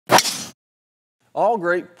All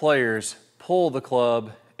great players pull the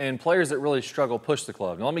club, and players that really struggle push the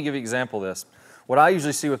club. Now let me give you an example of this. What I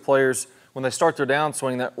usually see with players, when they start their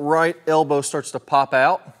downswing, that right elbow starts to pop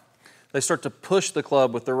out. They start to push the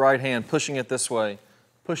club with the right hand, pushing it this way,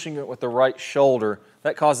 pushing it with the right shoulder.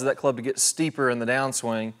 That causes that club to get steeper in the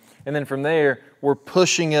downswing. And then from there, we're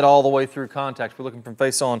pushing it all the way through contact. We're looking from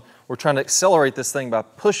face on. We're trying to accelerate this thing by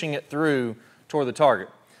pushing it through toward the target.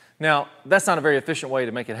 Now, that's not a very efficient way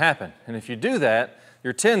to make it happen. And if you do that,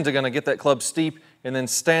 you're going to get that club steep and then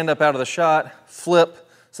stand up out of the shot, flip,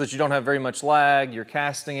 so that you don't have very much lag, you're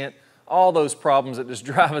casting it, all those problems that just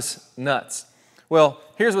drive us nuts. Well,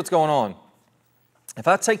 here's what's going on. If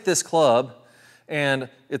I take this club and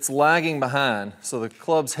it's lagging behind, so the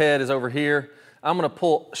club's head is over here, I'm going to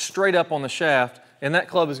pull straight up on the shaft, and that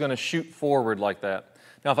club is going to shoot forward like that.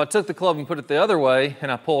 Now, if I took the club and put it the other way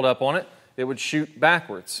and I pulled up on it, it would shoot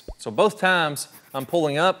backwards. So both times I'm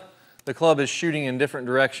pulling up, the club is shooting in different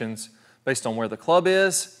directions based on where the club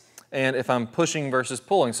is and if I'm pushing versus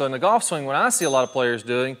pulling. So in the golf swing, what I see a lot of players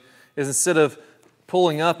doing is instead of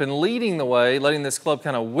pulling up and leading the way, letting this club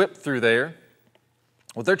kind of whip through there,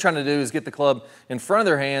 what they're trying to do is get the club in front of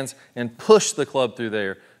their hands and push the club through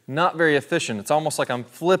there. Not very efficient. It's almost like I'm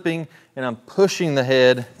flipping and I'm pushing the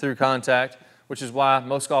head through contact, which is why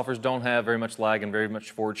most golfers don't have very much lag and very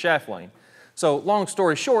much forward shaft lane. So long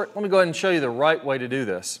story short, let me go ahead and show you the right way to do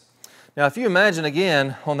this. Now if you imagine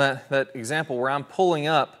again on that example where I'm pulling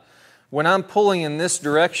up, when I'm pulling in this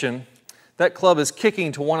direction, that club is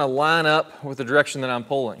kicking to want to line up with the direction that I'm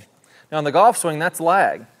pulling. Now in the golf swing, that's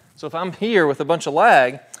lag. So if I'm here with a bunch of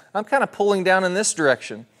lag, I'm kind of pulling down in this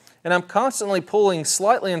direction. And I'm constantly pulling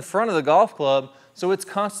slightly in front of the golf club, so it's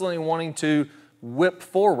constantly wanting to whip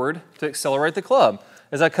forward to accelerate the club.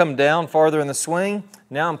 As I come down farther in the swing,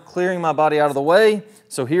 now I'm clearing my body out of the way,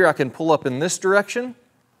 so here I can pull up in this direction.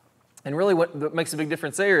 And really what makes a big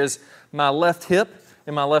difference there is my left hip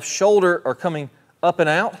and my left shoulder are coming up and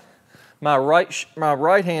out. My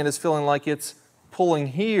right hand is feeling like it's pulling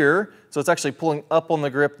here, so it's actually pulling up on the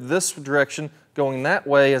grip this direction, going that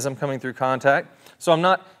way as I'm coming through contact. So I'm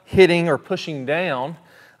not hitting or pushing down.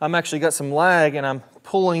 I'm actually got some lag and I'm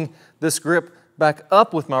pulling this grip back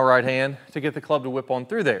up with my right hand to get the club to whip on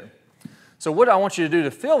through there. So what I want you to do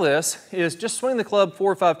to feel this is just swing the club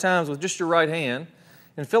 4 or 5 times with just your right hand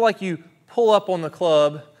and feel like you pull up on the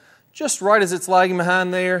club just right as it's lagging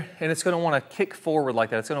behind there, and it's going to want to kick forward like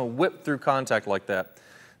that. It's going to whip through contact like that.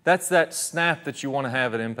 That's that snap that you want to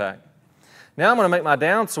have at impact. Now I'm going to make my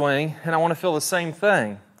downswing, and I want to feel the same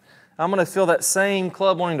thing. I'm going to feel that same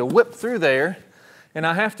club wanting to whip through there, and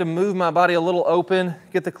I have to move my body a little open,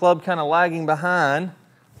 get the club kind of lagging behind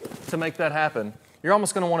to make that happen. You're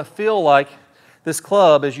almost going to want to feel like this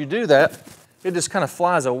club, as you do that, it just kind of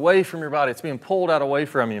flies away from your body. It's being pulled out away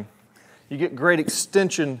from you. You get great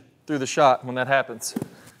extension through the shot when that happens.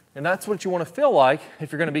 And that's what you want to feel like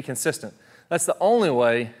if you're going to be consistent. That's the only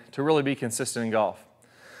way to really be consistent in golf.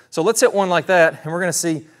 So let's hit one like that, and we're going to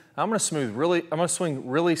see, I'm going to swing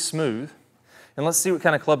really smooth, and let's see what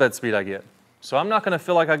kind of club head speed I get. So I'm not going to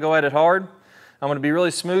feel like I go at it hard. I'm going to be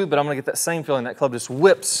really smooth, but I'm going to get that same feeling. That club just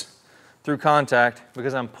whips through contact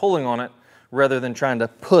because I'm pulling on it rather than trying to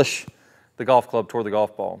push the golf club toward the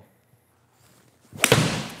golf ball.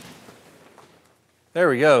 There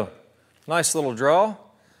we go. Nice little draw.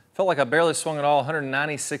 Felt like I barely swung at all,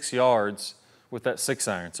 196 yards with that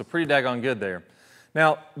 6-iron. So pretty daggone good there.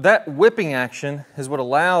 Now, that whipping action is what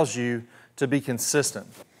allows you to be consistent.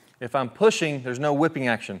 If I'm pushing, there's no whipping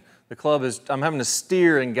action. I'm having to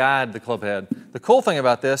steer and guide the club head. The cool thing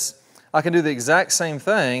about this, I can do the exact same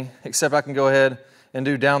thing, except I can go ahead and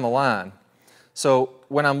do down the line. So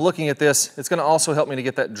when I'm looking at this, it's going to also help me to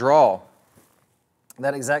get that draw.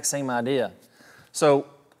 That exact same idea. So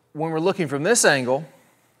when we're looking from this angle,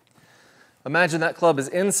 imagine that club is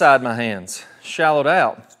inside my hands, shallowed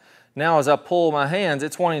out. Now as I pull my hands,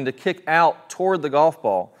 it's wanting to kick out toward the golf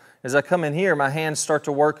ball. As I come in here, my hands start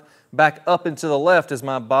to work back up and to the left as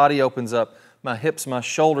my body opens up, my hips, my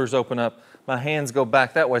shoulders open up, my hands go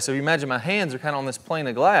back that way. So you imagine my hands are kind of on this plane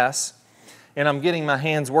of glass, and I'm getting my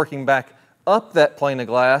hands working back up that plane of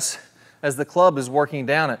glass as the club is working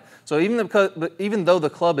down it. So even though the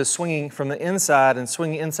club is swinging from the inside and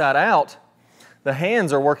swinging inside out, the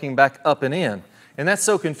hands are working back up and in. And that's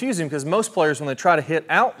so confusing because most players, when they try to hit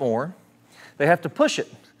out more, they have to push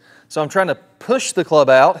it. So I'm trying to push the club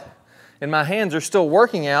out, and my hands are still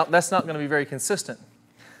working out. That's not going to be very consistent.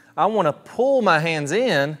 I want to pull my hands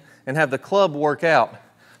in and have the club work out.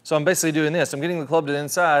 So I'm basically doing this. I'm getting the club to the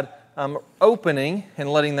inside. I'm opening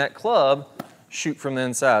and letting that club shoot from the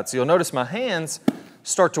inside. So you'll notice my hands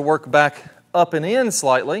start to work back up and in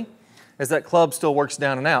slightly, as that club still works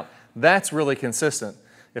down and out. That's really consistent.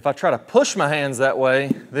 If I try to push my hands that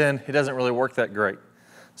way, then it doesn't really work that great.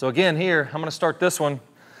 So again here, I'm gonna start this one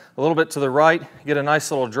a little bit to the right, get a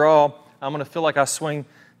nice little draw. I'm gonna feel like I swing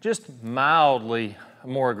just mildly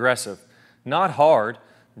more aggressive. Not hard,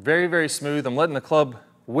 very, very smooth. I'm letting the club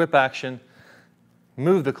whip action,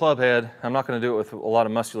 move the club head. I'm not gonna do it with a lot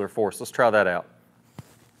of muscular force. Let's try that out.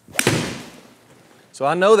 So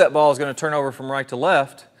I know that ball is gonna turn over from right to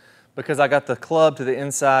left because I got the club to the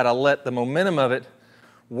inside. I let the momentum of it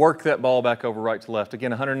work that ball back over right to left.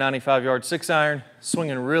 Again, 195 yard 6-iron,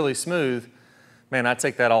 swinging really smooth. Man, I'd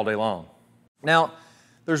take that all day long. Now,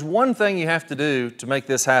 there's one thing you have to do to make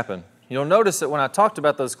this happen. You'll notice that when I talked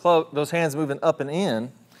about those hands moving up and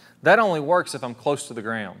in, that only works if I'm close to the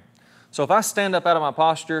ground. So if I stand up out of my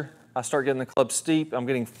posture, I start getting the club steep, I'm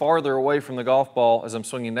getting farther away from the golf ball as I'm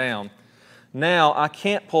swinging down. Now, I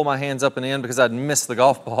can't pull my hands up and in because I'd miss the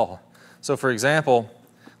golf ball. So for example,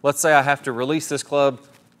 let's say I have to release this club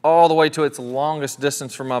all the way to its longest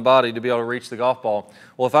distance from my body to be able to reach the golf ball.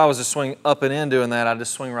 Well, if I was to swing up and in doing that, I'd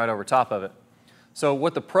just swing right over top of it. So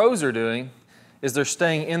what the pros are doing is they're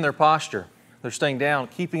staying in their posture. They're staying down,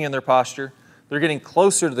 keeping in their posture. They're getting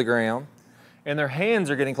closer to the ground, and their hands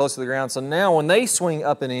are getting closer to the ground. So now when they swing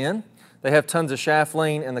up and in, they have tons of shaft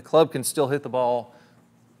lean, and the club can still hit the ball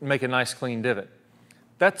and make a nice clean divot.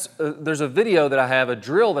 There's a video that I have, a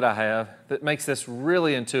drill that I have, that makes this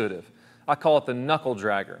really intuitive. I call it the knuckle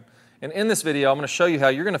dragger. And in this video, I'm going to show you how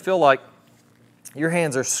you're going to feel like your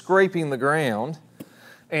hands are scraping the ground,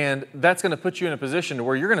 and that's going to put you in a position to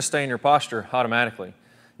where you're going to stay in your posture automatically.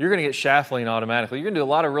 You're going to get shaft lean automatically. You're going to do a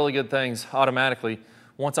lot of really good things automatically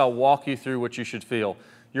once I walk you through what you should feel.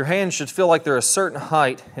 Your hands should feel like they're a certain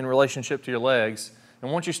height in relationship to your legs.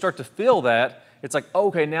 And once you start to feel that, it's like,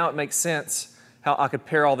 okay, now it makes sense how I could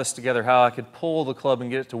pair all this together, how I could pull the club and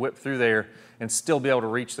get it to whip through there and still be able to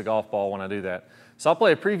reach the golf ball when I do that. So I'll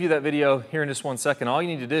play a preview of that video here in just 1 second. All you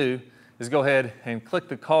need to do is go ahead and click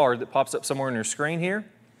the card that pops up somewhere on your screen here.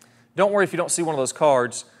 Don't worry if you don't see one of those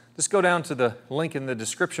cards. Just go down to the link in the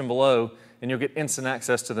description below and you'll get instant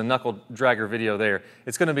access to the knuckle dragger video there.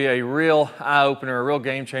 It's going to be a real eye-opener, a real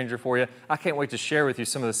game changer for you. I can't wait to share with you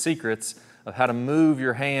some of the secrets of how to move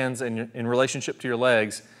your hands in relationship to your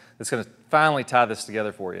legs that's going to finally tie this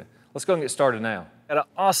together for you. Let's go and get started now. Got an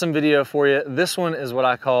awesome video for you. This one is what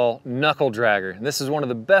I call knuckle dragger. And this is one of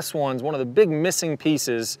the best ones, one of the big missing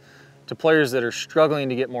pieces to players that are struggling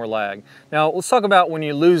to get more lag. Now, let's talk about when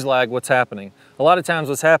you lose lag, what's happening. A lot of times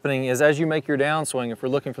what's happening is as you make your downswing, if we're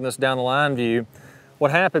looking from this down the line view,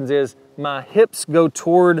 what happens is my hips go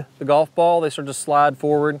toward the golf ball, they start to slide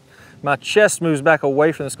forward. My chest moves back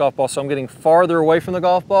away from this golf ball, so I'm getting farther away from the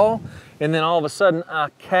golf ball, and then all of a sudden I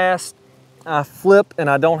cast, I flip, and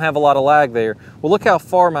I don't have a lot of lag there. Well, look how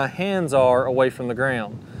far my hands are away from the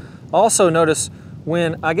ground. Also notice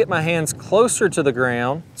when I get my hands closer to the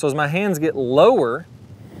ground, so as my hands get lower,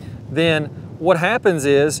 then what happens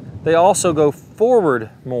is they also go forward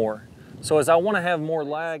more. So as I want to have more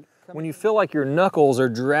lag, when you feel like your knuckles are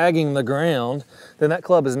dragging the ground, then that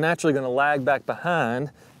club is naturally going to lag back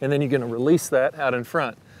behind, and then you're going to release that out in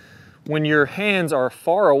front. When your hands are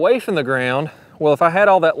far away from the ground, well, if I had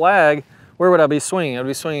all that lag, where would I be swinging? I'd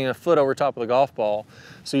be swinging a foot over top of the golf ball.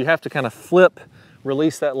 So you have to kind of flip,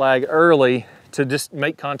 release that lag early to just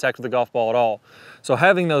make contact with the golf ball at all. So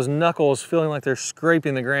having those knuckles feeling like they're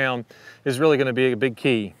scraping the ground is really going to be a big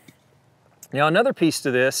key. Now another piece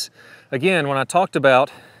to this, again, when I talked about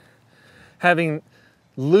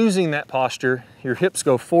losing that posture, your hips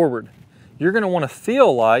go forward. You're going to want to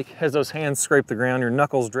feel like, as those hands scrape the ground, your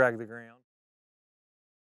knuckles drag the ground.